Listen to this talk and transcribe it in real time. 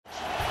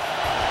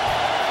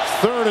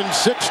3rd and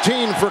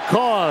 16 for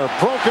Carr.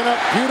 Broken up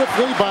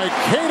beautifully by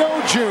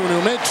Cato June,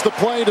 who makes the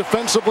play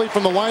defensively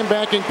from the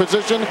linebacking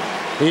position.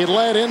 He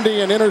led Indy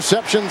in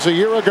interceptions a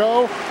year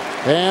ago.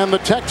 And the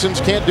Texans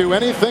can't do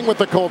anything with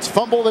the Colts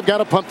fumble. They've got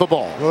to punt the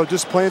ball. Well,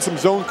 just playing some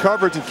zone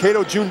coverage, and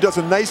Cato June does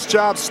a nice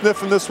job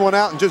sniffing this one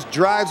out and just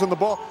drives on the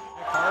ball.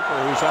 Harper,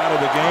 who's out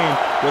of the game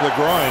with a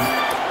groin.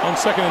 On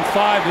 2nd and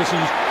 5, this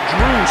is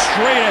Drew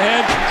straight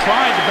ahead,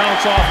 tried to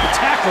bounce off the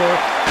tackler,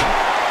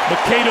 but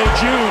Cato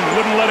June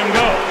wouldn't let him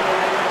go.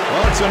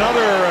 Well, it's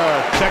another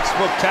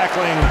textbook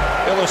tackling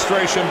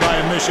illustration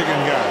by a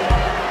Michigan guy.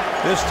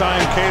 This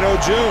time, Cato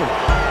June.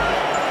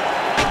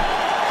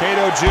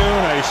 Cato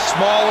June, a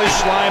smallish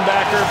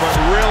linebacker, but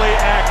really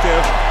active.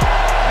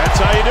 That's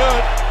how you do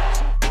it.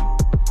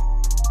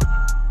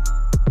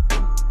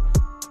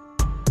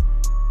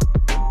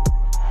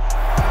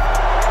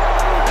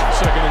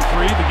 2nd and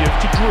 3, the give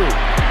to Drew.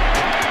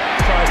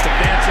 Tries to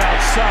dance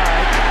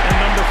outside,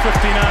 and number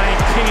 59,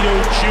 Cato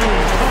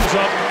June, comes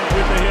up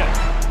with the hit.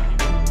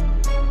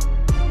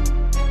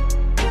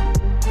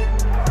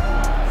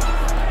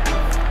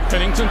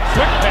 Pennington,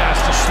 quick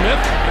pass to Smith,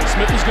 and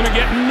Smith is going to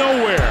get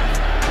nowhere.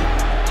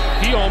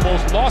 He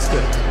almost lost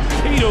it.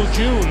 Cato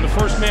June, the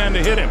first man to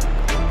hit him.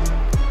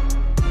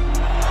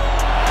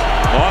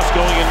 Moss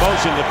going in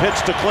motion. The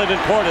pitch to Clinton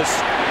Portis,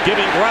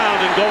 giving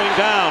ground and going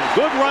down.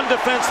 Good run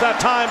defense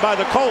that time by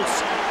the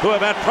Colts, who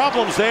have had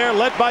problems there,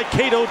 led by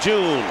Cato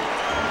June.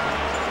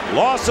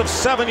 Loss of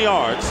 7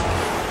 yards.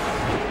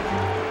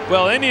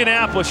 Well,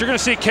 Indianapolis, you're going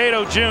to see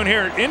Cato June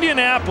here.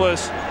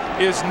 Indianapolis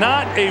is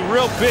not a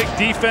real big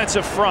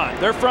defensive front.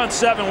 Their front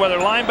seven, whether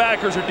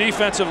linebackers or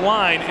defensive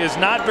line, is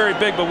not very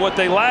big, but what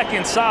they lack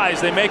in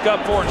size, they make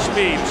up for in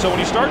speed. So when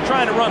you start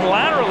trying to run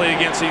laterally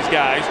against these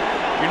guys,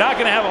 you're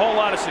not going to have a whole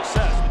lot of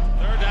success.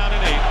 3rd down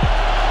and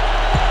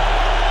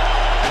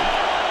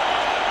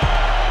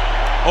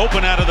 8.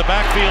 Open out of the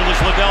backfield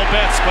is Liddell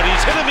Betts, but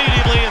he's hit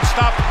immediately and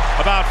stopped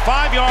about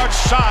 5 yards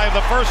shy of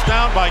the first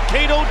down by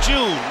Cato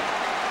June.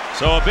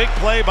 So a big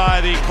play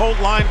by the Colt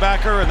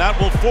linebacker, and that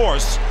will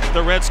force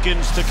the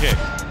Redskins to kick.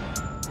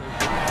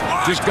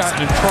 Just gotten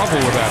in trouble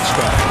with that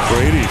stuff.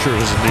 Brady sure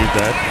doesn't need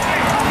that.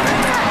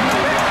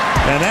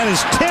 And that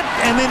is tipped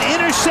and then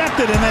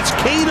intercepted, and that's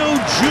Cato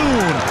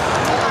June,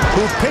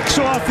 who picks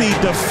off the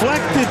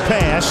deflected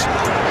pass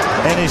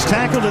and is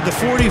tackled at the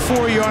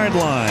 44-yard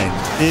line.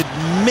 It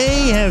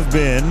may have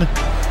been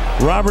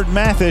Robert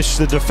Mathis,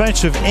 the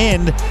defensive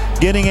end,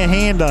 getting a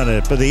hand on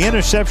it. But the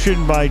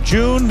interception by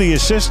June, the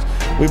assist,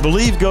 we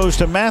believe, goes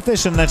to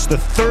Mathis, and that's the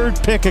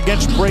 3rd pick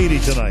against Brady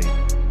tonight.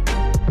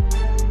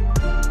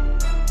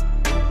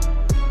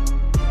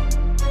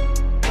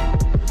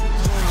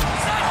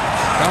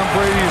 Tom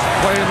Brady's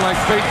playing like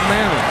Peyton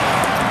Manning.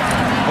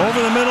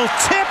 Over the middle,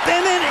 tipped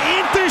and then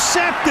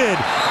intercepted.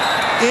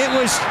 It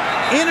was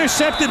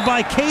intercepted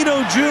by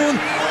Cato June.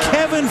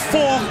 Kevin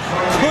Falk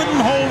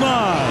couldn't hold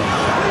on.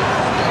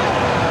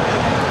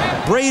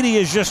 Brady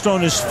is just on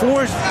his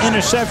 4th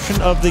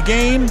interception of the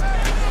game.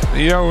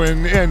 You know,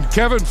 and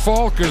Kevin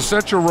Falk is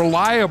such a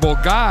reliable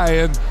guy,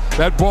 and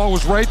that ball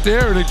was right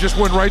there, and it just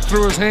went right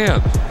through his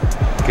hand.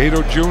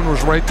 Cato June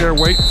was right there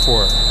waiting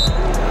for it.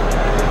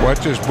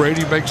 Watch as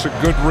Brady makes a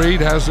good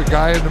read, has the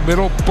guy in the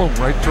middle, boom,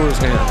 right through his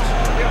hands.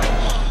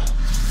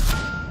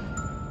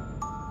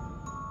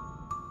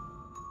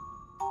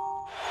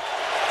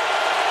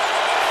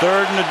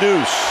 Third and a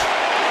deuce.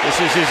 This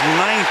is his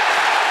 9th.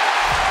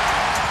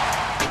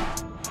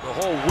 The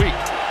whole week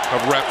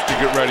of reps to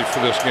get ready for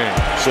this game.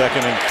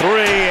 2nd and 3,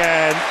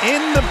 and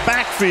in the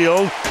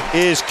backfield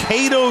is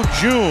Cato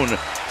June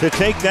to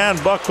take down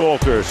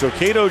Buckhalter. So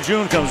Cato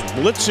June comes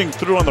blitzing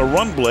through on the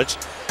run blitz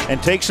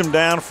and takes him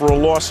down for a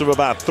loss of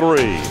about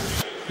 3.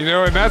 You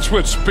know, and that's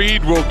what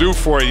speed will do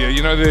for you.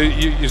 You know,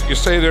 you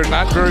say they're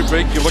not very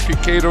big. You look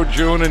at Cato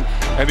June,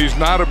 and he's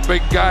not a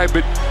big guy,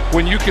 but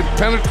when you can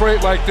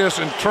penetrate like this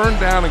and turn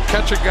down and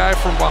catch a guy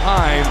from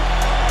behind,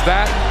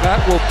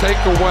 that will take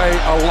away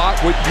a lot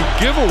what you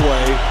give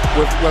away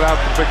without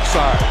the big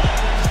size.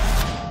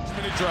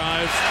 Minute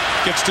drive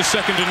gets to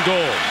 2nd and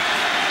goal.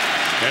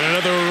 And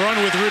another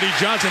run with Rudy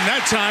Johnson.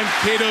 That time,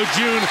 Cato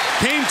June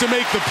came to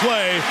make the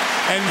play,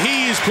 and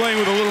he's playing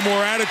with a little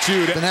more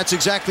attitude. And that's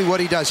exactly what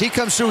he does. He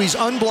comes through, he's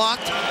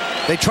unblocked.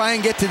 They try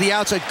and get to the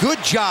outside. Good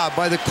job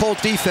by the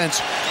Colt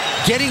defense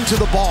getting to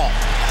the ball.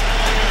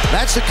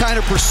 That's the kind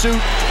of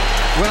pursuit.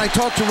 When I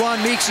talked to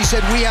Ron Meeks, he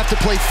said we have to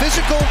play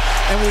physical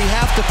and we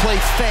have to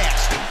play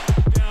fast.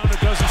 Down a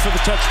dozen for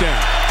the touchdown.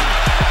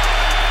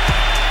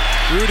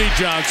 Rudy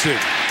Johnson.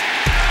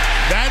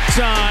 That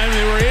time,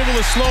 they were able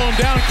to slow him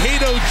down.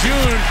 Cato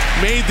June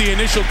made the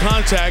initial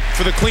contact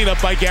for the cleanup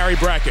by Gary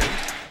Brackett.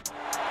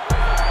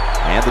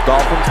 And the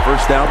Dolphins,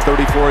 first down,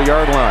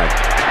 34-yard line.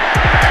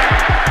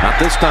 Not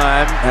this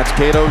time. That's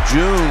Cato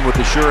June with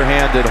the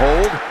sure-handed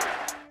hold.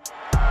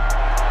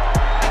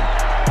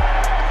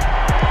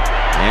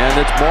 And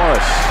it's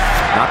Morris.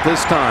 Not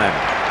this time.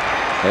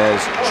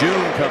 As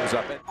June comes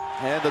up.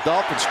 And the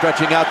Dolphins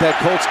stretching out that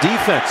Colts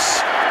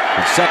defense.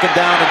 And 2nd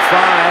down and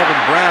 5,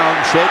 and Brown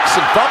shakes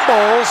and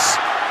fumbles.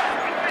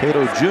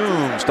 Cato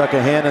June stuck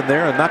a hand in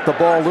there and knocked the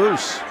ball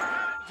loose.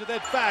 To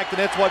that fact, and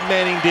that's what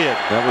Manning did.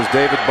 That was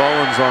David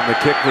Bowens on the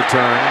kick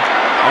return.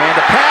 And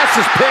the pass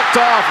is picked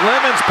off.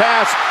 Lemon's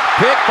pass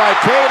picked by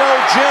Cato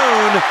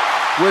June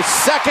with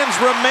seconds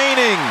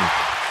remaining.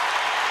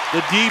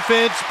 The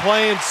defense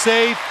playing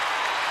safe.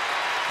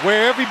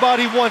 Where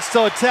everybody wants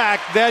to attack,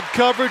 that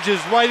coverage is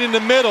right in the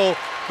middle.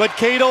 But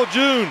Cato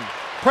June,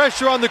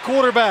 pressure on the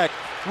quarterback,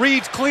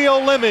 reads Cleo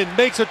Lemon,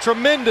 makes a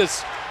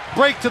tremendous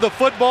break to the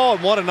football,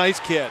 and what a nice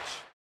catch.